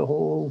 but with the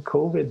whole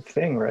COVID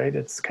thing, right,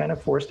 it's kind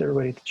of forced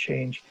everybody to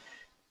change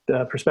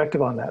the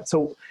perspective on that.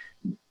 So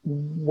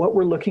what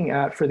we're looking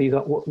at for these,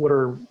 what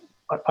are,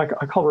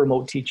 I call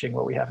remote teaching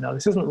what we have now.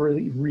 This isn't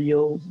really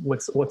real,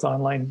 what's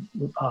online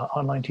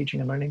teaching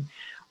and learning.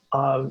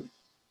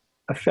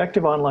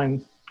 Effective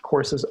online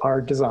courses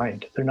are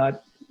designed.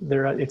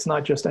 It's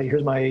not just,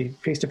 here's my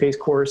face-to-face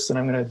course and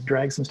I'm going to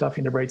drag some stuff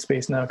into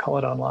Brightspace and I'll call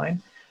it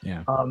online.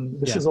 Yeah.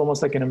 This is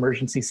almost like an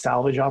emergency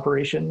salvage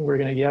operation. We're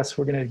going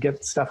to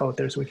get stuff out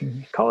there so we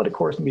can call it a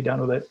course and be done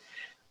with it.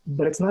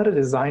 But it's not a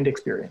designed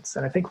experience.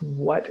 And I think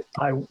what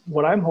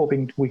I'm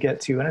hoping we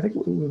get to, and I think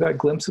we've got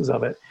glimpses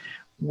of it,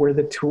 where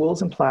the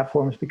tools and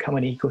platforms become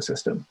an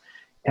ecosystem.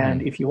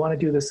 And if you want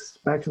to do this,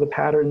 back to the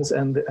patterns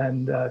and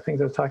things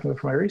I was talking about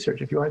for my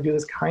research, if you want to do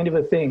this kind of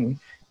a thing,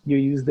 you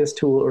use this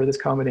tool or this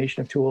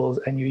combination of tools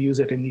and you use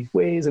it in these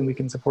ways and we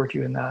can support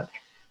you in that.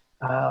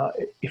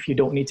 If you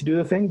don't need to do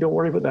the thing, don't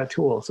worry about that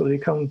tool. So they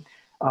come,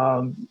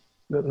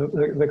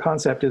 the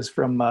concept is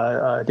from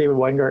David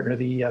Weingartner,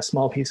 the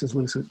small pieces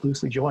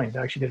loosely joined.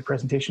 I actually did a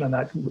presentation on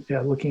that,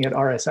 looking at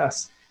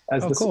RSS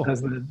as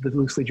the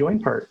loosely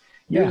joined part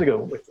years ago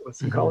with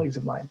some colleagues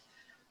of mine.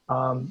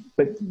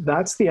 But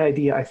that's the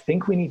idea I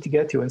think we need to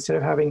get to. Instead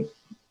of having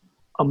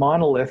a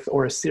monolith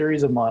or a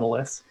series of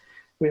monoliths,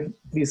 with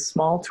these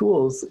small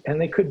tools, and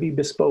they could be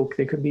bespoke,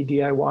 they could be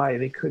DIY,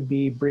 they could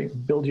be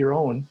build your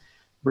own,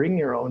 bring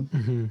your own,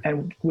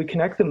 and we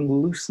connect them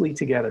loosely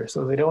together.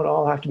 So they don't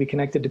all have to be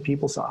connected to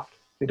PeopleSoft.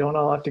 They don't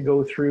all have to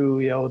go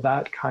through,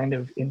 that kind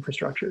of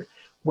infrastructure.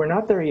 We're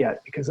not there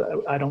yet, because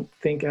I don't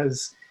think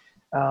as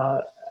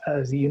a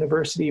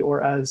university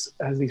or as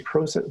these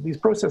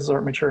processes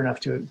aren't mature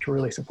enough to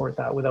really support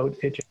that without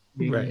it just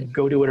being,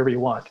 go do whatever you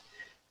want.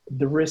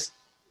 The risk,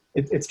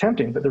 it's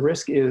tempting, but the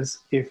risk is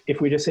if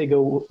we just say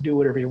go do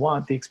whatever you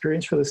want, the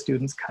experience for the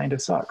students kind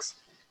of sucks,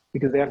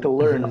 because they have to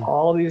learn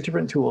all these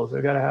different tools.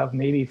 They've got to have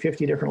maybe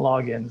 50 different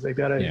logins. They've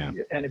got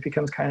to, and it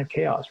becomes kind of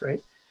chaos,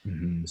 right?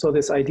 So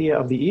this idea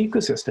of the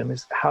ecosystem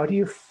is, how do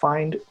you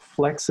find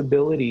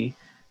flexibility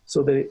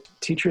so that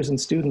teachers and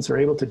students are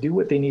able to do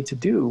what they need to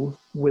do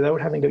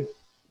without having to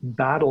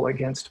battle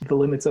against the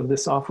limits of the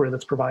software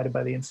that's provided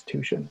by the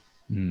institution?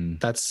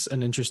 That's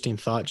an interesting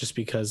thought, just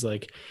because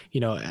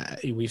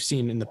we've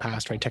seen in the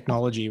past, right,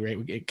 technology, right,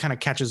 it kind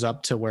of catches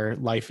up to where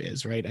life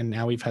is, right? And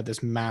now we've had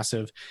this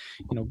massive,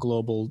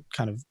 global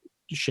kind of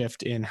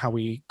shift in how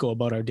we go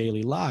about our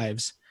daily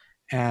lives.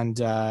 And,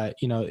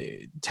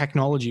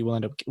 technology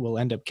will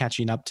end up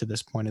catching up to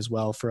this point as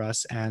well for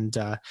us. And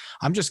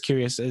I'm just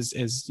curious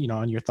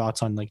on your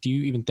thoughts on, do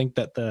you even think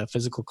that the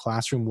physical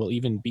classroom will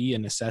even be a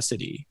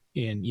necessity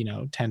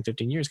in, 10,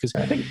 15 years? Because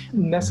I think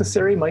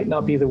necessary might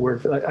not be the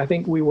word. I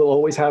think we will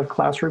always have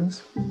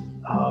classrooms.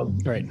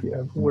 Right.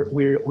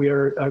 We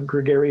are a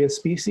gregarious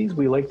species.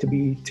 We like to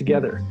be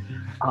together.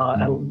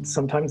 And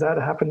sometimes that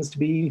happens to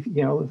be,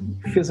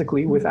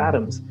 physically with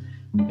atoms.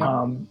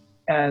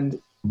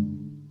 And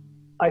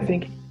I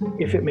think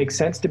if it makes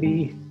sense to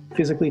be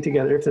physically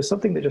together, if there's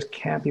something that just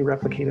can't be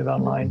replicated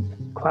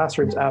online,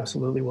 classrooms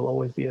absolutely will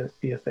always be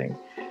a thing.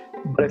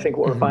 But I think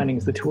what we're finding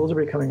is the tools are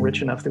becoming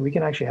rich enough that we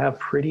can actually have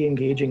pretty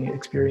engaging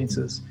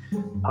experiences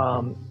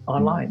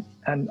online.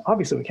 And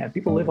obviously we can't.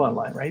 People live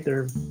online, right?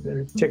 They're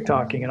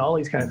TikToking and all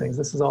these kind of things.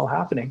 This is all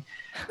happening.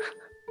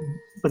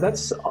 But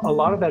a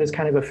lot of that is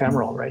kind of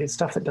ephemeral, right? It's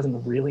stuff that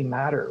doesn't really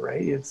matter,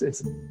 right?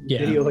 It's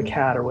video of a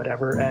cat or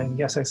whatever. And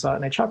yes, I saw it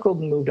and I chuckled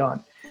and moved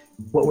on.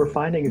 What we're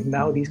finding is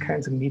now these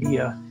kinds of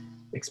media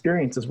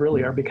experiences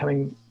really are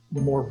becoming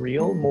more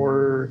real,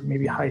 more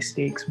maybe high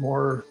stakes,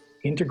 more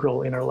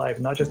integral in our life,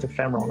 not just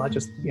ephemeral, not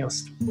just,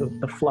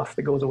 the fluff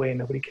that goes away and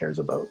nobody cares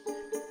about.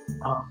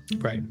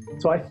 Right.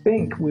 So I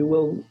think we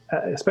will,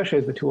 especially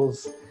as the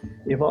tools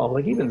evolve,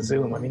 like even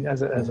Zoom, I mean,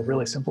 as a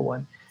really simple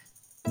one.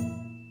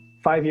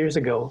 5 years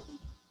ago,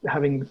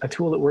 having a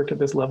tool that worked at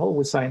this level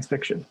was science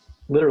fiction.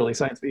 Literally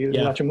science fiction.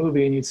 You'd watch a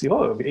movie and you'd see,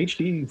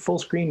 HD full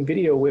screen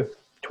video with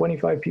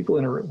 25 people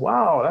in a room.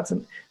 Wow,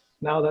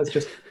 now that's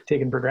just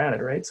taken for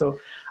granted, right? So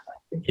I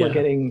think we're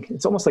getting,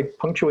 it's almost like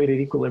punctuated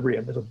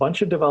equilibrium. There's a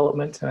bunch of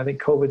development, and I think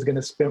COVID's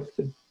going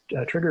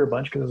to trigger a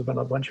bunch because there's been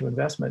a bunch of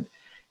investment.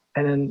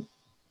 And then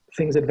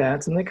things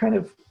advance and they kind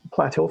of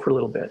plateau for a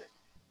little bit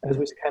as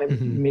we kind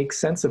of make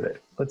sense of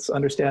it. Let's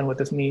understand what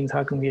this means.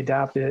 How can we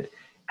adapt it?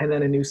 And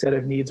then a new set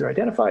of needs are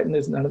identified, and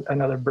there's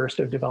another burst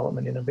of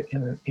development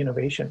in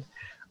innovation.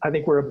 I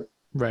think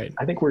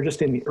we're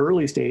just in the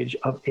early stage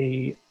of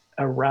a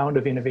round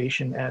of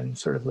innovation and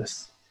sort of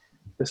this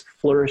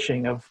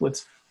flourishing of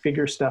let's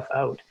figure stuff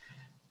out.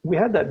 We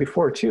had that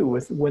before too,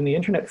 with when the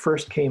internet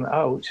first came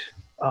out.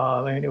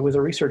 It was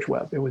a research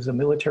web. It was a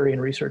military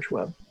and research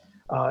web,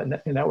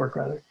 network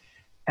rather,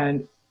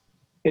 and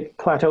it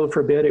plateaued for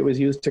a bit. It was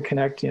used to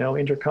connect,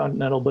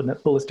 intercontinental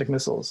ballistic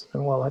missiles.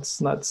 And well,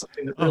 that's not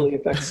something that really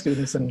affects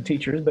students and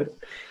teachers, but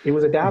it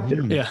was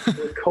adapted, it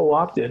was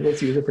co-opted.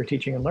 Let's use it for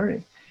teaching and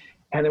learning.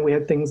 And then we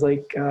had things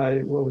like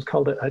what was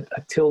called a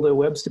tilde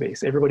web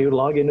space. Everybody would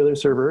log into their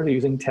server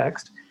using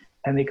text,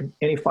 and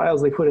any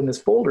files they put in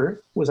this folder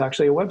was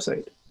actually a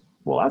website.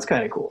 Well, that's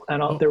kind of cool.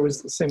 And there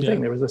was the same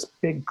thing. There was this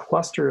big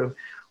cluster of,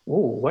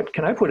 what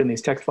can I put in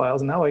these text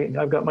files? And now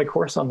I've got my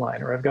course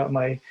online, or I've got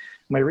my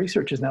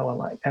research is now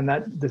online. And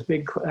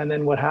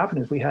then what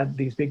happened is we had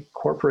these big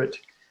corporate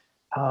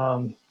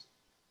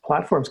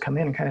platforms come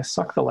in and kind of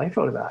suck the life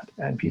out of that.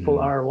 And people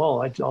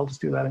I'll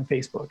just do that on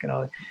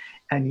Facebook.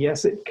 And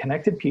yes, it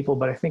connected people,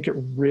 but I think it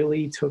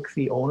really took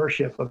the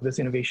ownership of this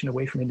innovation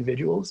away from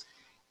individuals.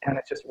 And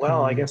it's just,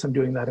 I guess I'm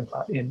doing that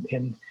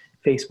in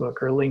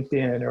Facebook or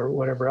LinkedIn or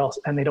whatever else.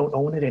 And they don't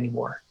own it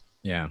anymore.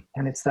 Yeah.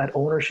 And it's that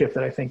ownership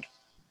that I think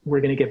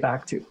we're going to get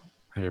back to.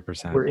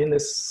 100%. We're in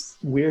this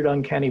weird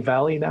uncanny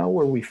valley now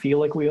where we feel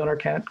like we own our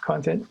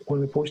content.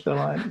 When we post it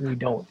online, we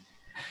don't.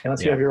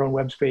 Unless you have your own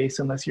web space,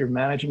 unless you're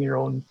managing your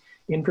own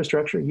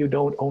infrastructure, you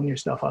don't own your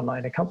stuff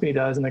online. A company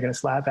does, and they're going to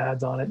slap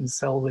ads on it and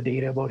sell the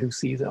data about who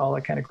sees it, all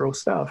that kind of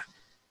gross stuff.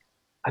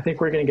 I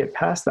think we're going to get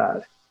past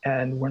that,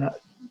 and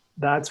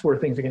that's where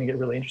things are going to get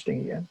really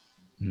interesting again.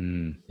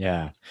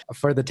 Yeah.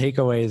 For the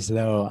takeaways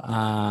though,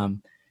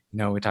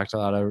 we talked a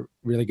lot of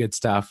really good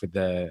stuff with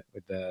the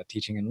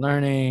teaching and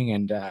learning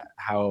and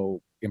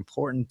how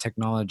important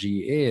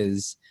technology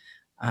is.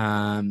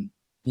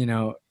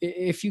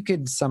 If you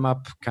could sum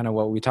up kind of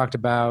what we talked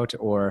about,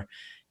 or,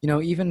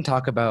 even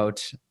talk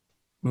about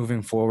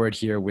moving forward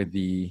here with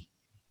the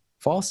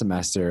fall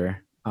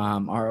semester,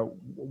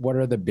 what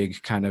are the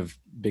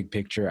big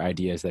picture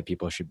ideas that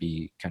people should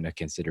be kind of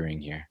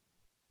considering here?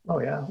 Oh,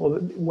 yeah. Well,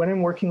 when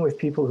I'm working with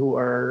people who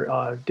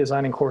are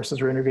designing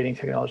courses or integrating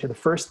technology, the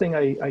first thing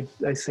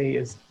I say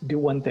is do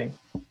one thing.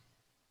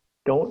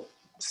 Don't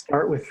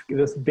start with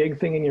this big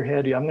thing in your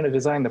head. I'm going to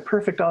design the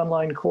perfect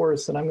online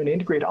course, and I'm going to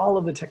integrate all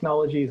of the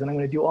technologies, and I'm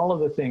going to do all of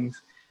the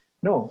things.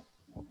 No,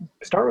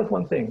 start with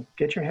one thing.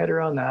 Get your head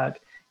around that,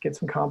 get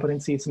some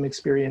competency, some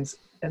experience,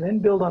 and then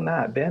build on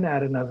that. Then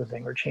add another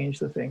thing or change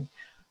the thing.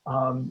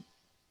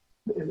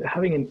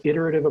 Having an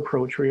iterative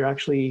approach where you're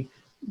actually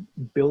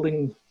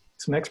building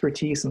some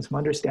expertise and some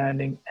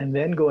understanding, and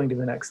then going to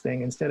the next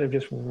thing instead of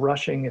just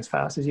rushing as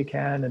fast as you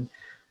can. And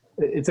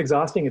it's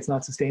exhausting. It's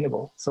not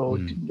sustainable. So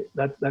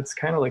that's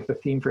kind of like the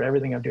theme for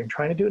everything I'm doing,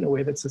 trying to do it in a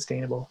way that's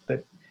sustainable,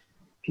 that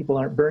people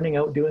aren't burning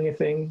out doing a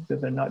thing, that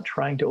they're not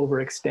trying to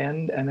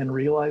overextend and then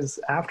realize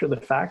after the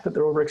fact that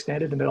they're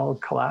overextended and it all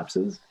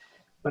collapses.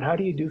 But how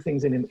do you do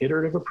things in an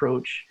iterative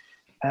approach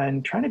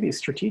and trying to be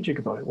strategic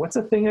about it? What's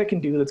a thing I can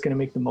do that's going to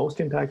make the most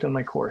impact on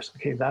my course?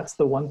 Okay, that's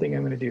the one thing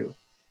I'm going to do.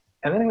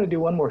 And then I'm going to do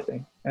one more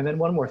thing, and then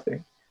one more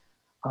thing.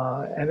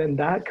 And then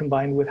that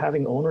combined with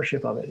having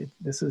ownership of it.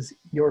 This is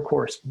your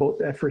course, both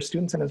for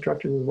students and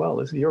instructors as well.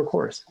 This is your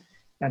course.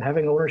 And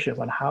having ownership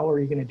on how are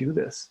you going to do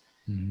this?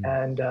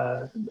 And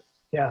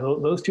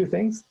those two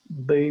things,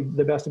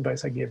 the best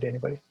advice I give to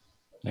anybody.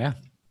 Yeah,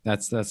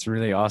 that's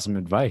really awesome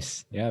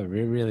advice. Yeah,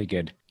 really, really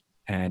good.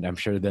 And I'm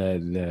sure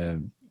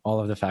all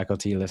of the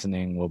faculty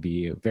listening will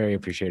be very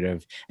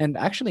appreciative. And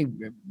actually,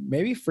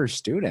 maybe for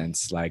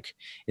students, like,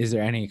 is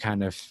there any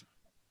kind of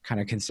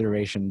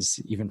considerations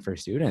even for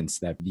students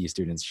that these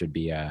students should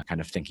be kind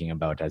of thinking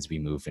about as we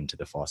move into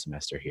the fall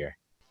semester here?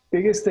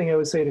 Biggest thing I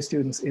would say to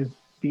students is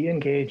be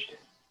engaged.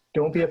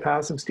 Don't be a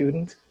passive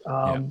student.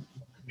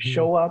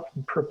 show up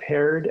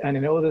prepared. And I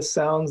know this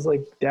sounds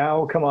like,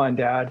 Dow, come on,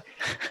 Dad.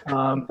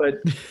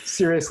 But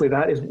seriously,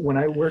 that is when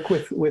I work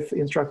with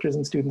instructors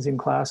and students in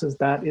classes,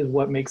 that is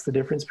what makes the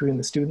difference between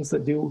the students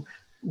that do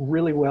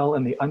really well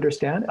and they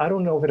understand. I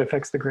don't know if it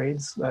affects the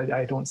grades.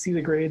 I don't see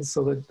the grades,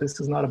 so that this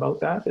is not about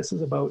that. This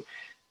is about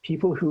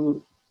people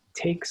who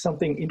take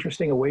something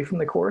interesting away from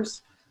the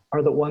course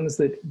are the ones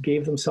that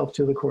gave themselves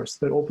to the course,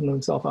 that opened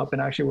themselves up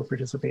and actually were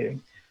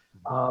participating.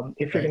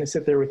 If you're going to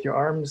sit there with your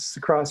arms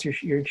across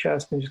your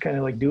chest and just kind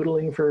of like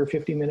doodling for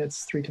 50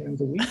 minutes 3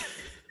 times a week,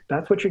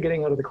 that's what you're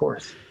getting out of the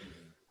course.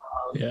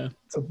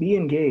 So be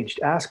engaged,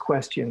 ask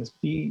questions,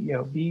 be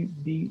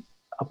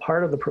a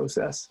part of the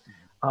process.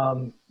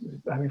 I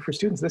mean, for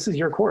students, this is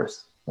your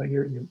course. Like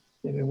you're in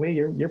a way,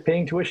 you're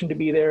paying tuition to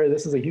be there.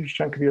 This is a huge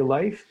chunk of your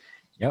life.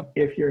 Yep.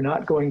 If you're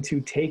not going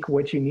to take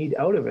what you need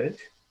out of it,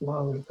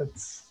 well,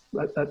 that's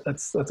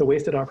a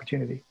wasted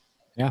opportunity.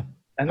 Yeah.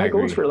 And that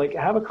goes for like,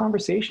 have a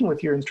conversation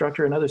with your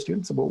instructor and other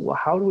students about, well,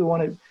 what do we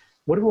want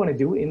to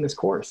do in this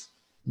course?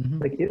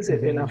 Like, is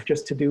it enough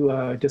just to do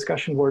a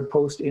discussion board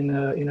post in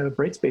a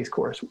Brightspace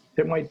course?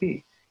 It might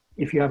be.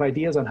 If you have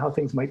ideas on how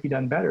things might be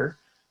done better,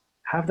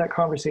 have that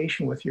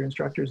conversation with your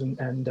instructors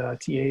and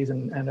TAs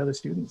and other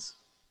students.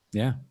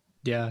 Yeah,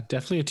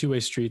 definitely a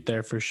two-way street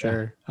there for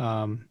sure.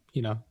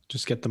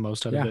 Just get the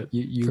most out of it.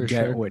 You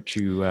get what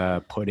you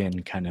put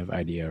in, kind of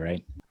idea,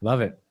 right? Love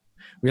it.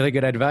 Really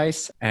good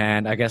advice.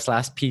 And I guess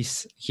last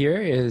piece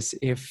here is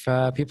if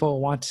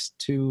people want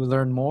to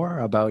learn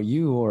more about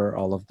you or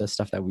all of the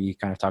stuff that we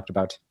kind of talked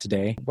about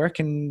today, where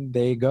can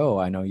they go?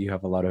 I know you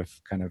have a lot of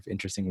kind of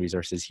interesting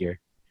resources here.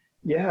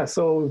 Yeah,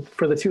 so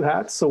for the two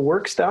hats, so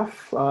work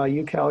stuff,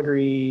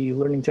 UCalgary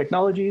Learning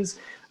Technologies,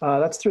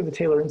 that's through the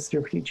Taylor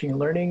Institute for Teaching and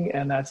Learning,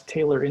 and that's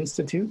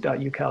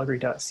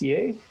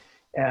taylorinstitute.ucalgary.ca,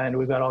 and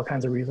we've got all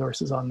kinds of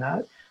resources on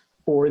that.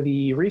 For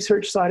the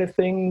research side of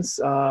things,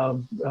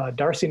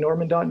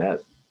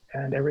 darcynorman.net,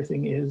 and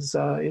everything is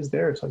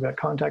there. So I've got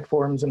contact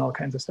forms and all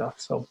kinds of stuff.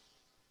 So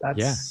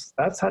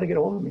that's how to get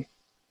a hold of me.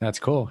 That's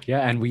cool.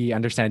 Yeah. And we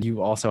understand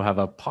you also have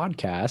a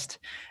podcast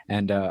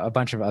and a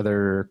bunch of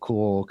other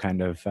cool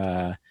kind of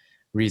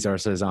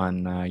resources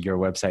on your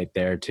website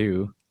there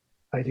too.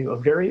 I do a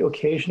very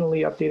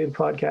occasionally updated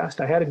podcast.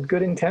 I had a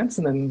good intent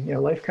and then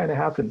life kind of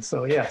happened.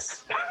 So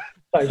yes,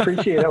 I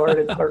appreciate how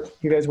hard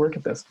you guys work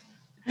at this.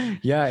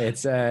 Yeah,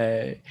 it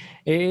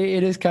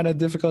is kind of a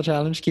difficult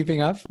challenge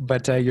keeping up,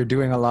 but you're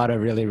doing a lot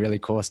of really, really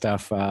cool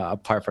stuff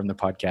apart from the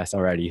podcast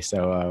already.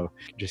 So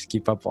just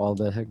keep up all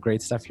the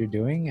great stuff you're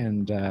doing.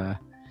 And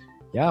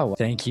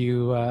thank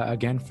you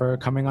again for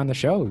coming on the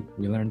show.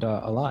 We learned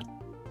a lot.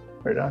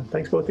 Right on.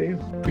 Thanks both of you.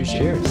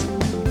 Appreciate it.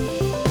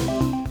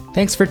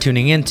 Thanks for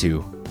tuning in to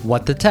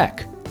What the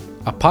Tech,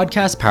 a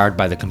podcast powered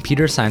by the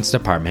Computer Science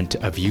Department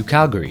of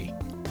UCalgary.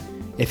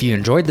 If you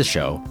enjoyed the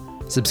show,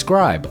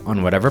 subscribe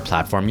on whatever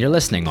platform you're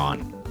listening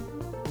on.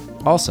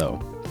 Also,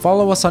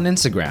 follow us on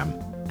Instagram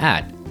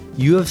at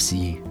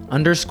UFC_CPSC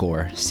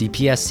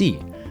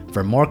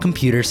for more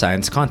computer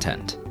science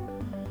content.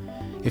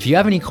 If you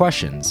have any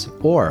questions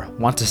or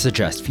want to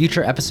suggest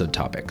future episode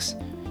topics,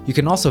 you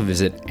can also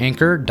visit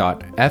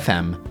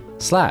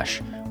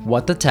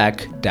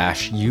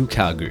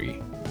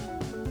anchor.fm/whatthetech-ucalgary.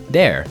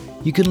 There,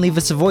 you can leave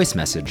us a voice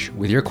message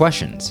with your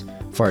questions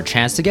for a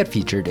chance to get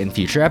featured in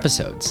future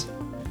episodes.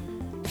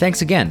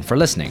 Thanks again for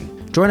listening.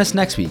 Join us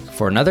next week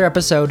for another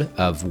episode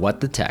of What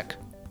the Tech.